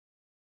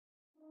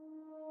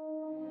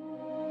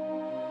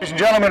Ladies and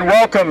gentlemen,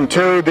 welcome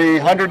to the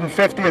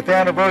 150th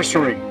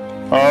anniversary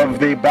of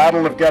the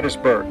Battle of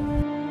Gettysburg.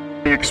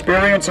 The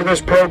experience of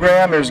this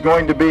program is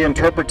going to be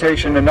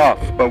interpretation enough,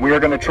 but we are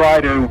going to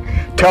try to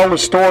tell the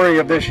story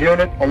of this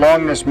unit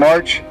along this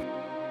march.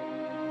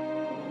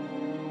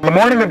 On the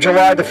morning of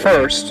July the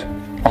 1st,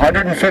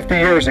 150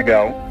 years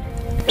ago,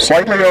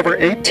 slightly over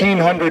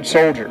 1,800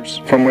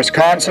 soldiers from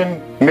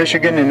Wisconsin,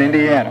 Michigan, and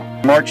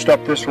Indiana marched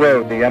up this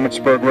road, the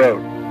Emmitsburg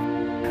Road.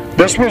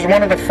 This was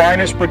one of the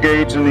finest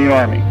brigades in the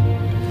Army,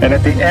 and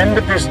at the end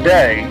of this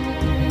day,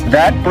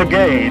 that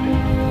brigade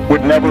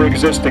would never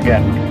exist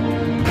again.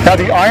 Now,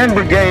 the Iron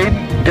Brigade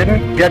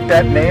didn't get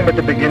that name at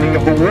the beginning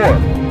of the war.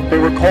 They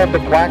were called the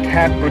Black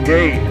Hat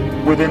Brigade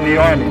within the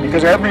Army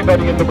because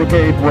everybody in the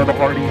brigade wore the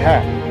hardy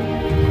hat.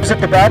 It was at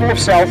the Battle of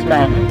South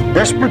Mountain.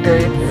 This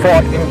brigade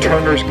fought in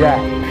Turner's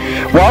Gap.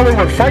 While they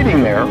were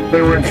fighting there,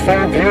 they were in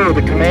full view of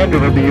the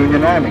commander of the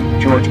Union Army,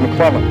 George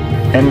McClellan.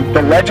 And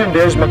the legend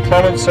is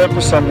McClellan said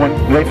to someone,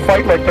 "They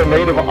fight like they're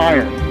made of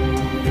iron."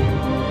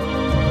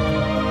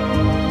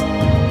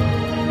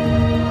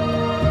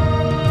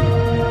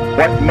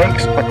 What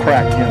makes a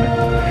crack unit?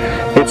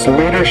 It's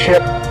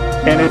leadership,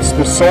 and it's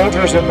the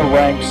soldiers in the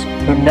ranks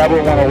who never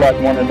want to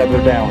let one another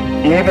down,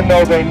 even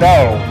though they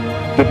know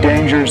the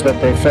dangers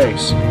that they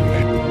face.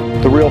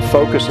 The real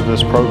focus of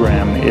this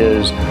program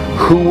is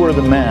who were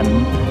the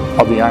men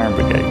of the Iron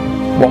Brigade?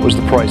 What was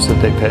the price that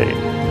they paid?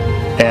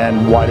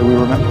 And why do we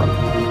remember them?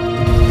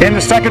 In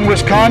the 2nd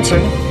Wisconsin,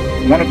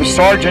 one of the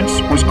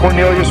sergeants was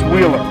Cornelius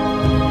Wheeler.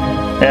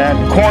 And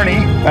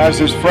Corny, as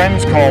his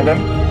friends called him,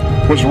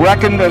 was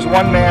reckoned, as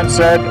one man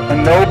said, a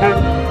noble,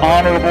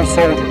 honorable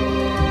soldier.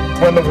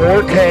 When the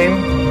war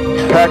came,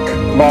 Peck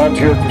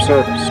volunteered for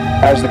service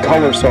as the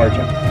color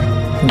sergeant.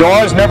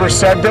 Dawes never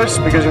said this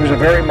because he was a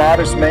very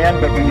modest man,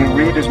 but when you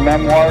read his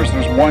memoirs,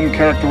 there's one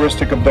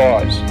characteristic of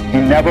Dawes. He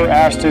never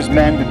asked his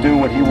men to do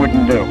what he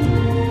wouldn't do.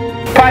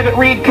 Private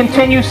Reed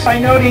continues by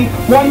noting,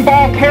 "One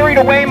ball carried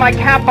away my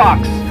cap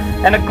box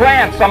and a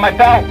glance on my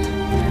belt.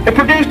 It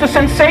produced a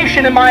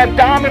sensation in my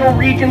abdominal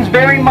regions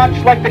very much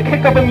like the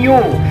kick of a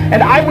mule,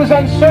 and I was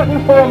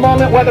uncertain for a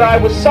moment whether I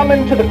was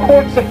summoned to the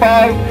courts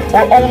above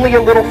or only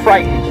a little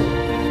frightened.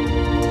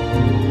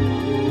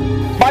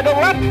 By the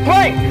left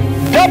flank,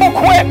 double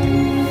quick,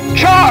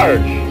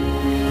 charge!"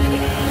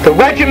 The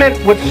regiment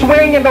would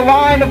swing into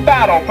line of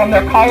battle from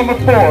their column of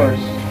fours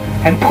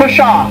and push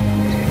off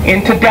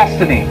into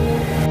destiny.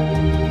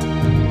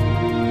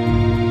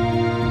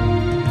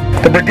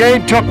 The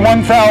brigade took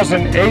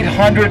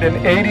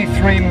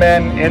 1,883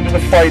 men into the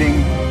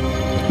fighting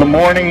the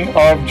morning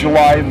of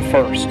July the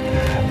 1st.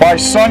 By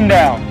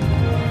sundown,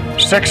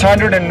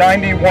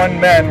 691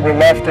 men were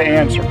left to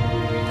answer.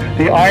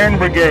 The Iron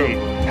Brigade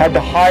had the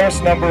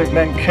highest number of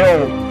men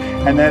killed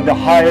and had the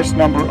highest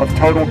number of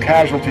total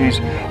casualties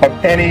of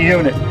any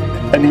unit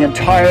in the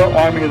entire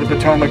Army of the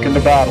Potomac in the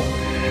battle.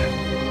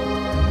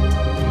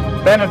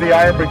 Men of the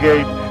Iron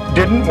Brigade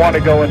didn't want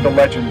to go into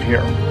legend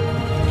here.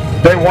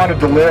 They wanted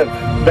to live.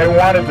 They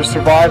wanted to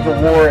survive the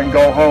war and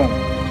go home.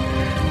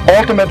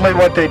 Ultimately,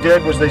 what they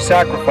did was they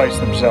sacrificed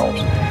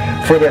themselves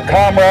for their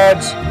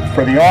comrades,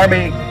 for the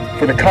Army,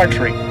 for the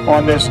country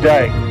on this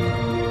day.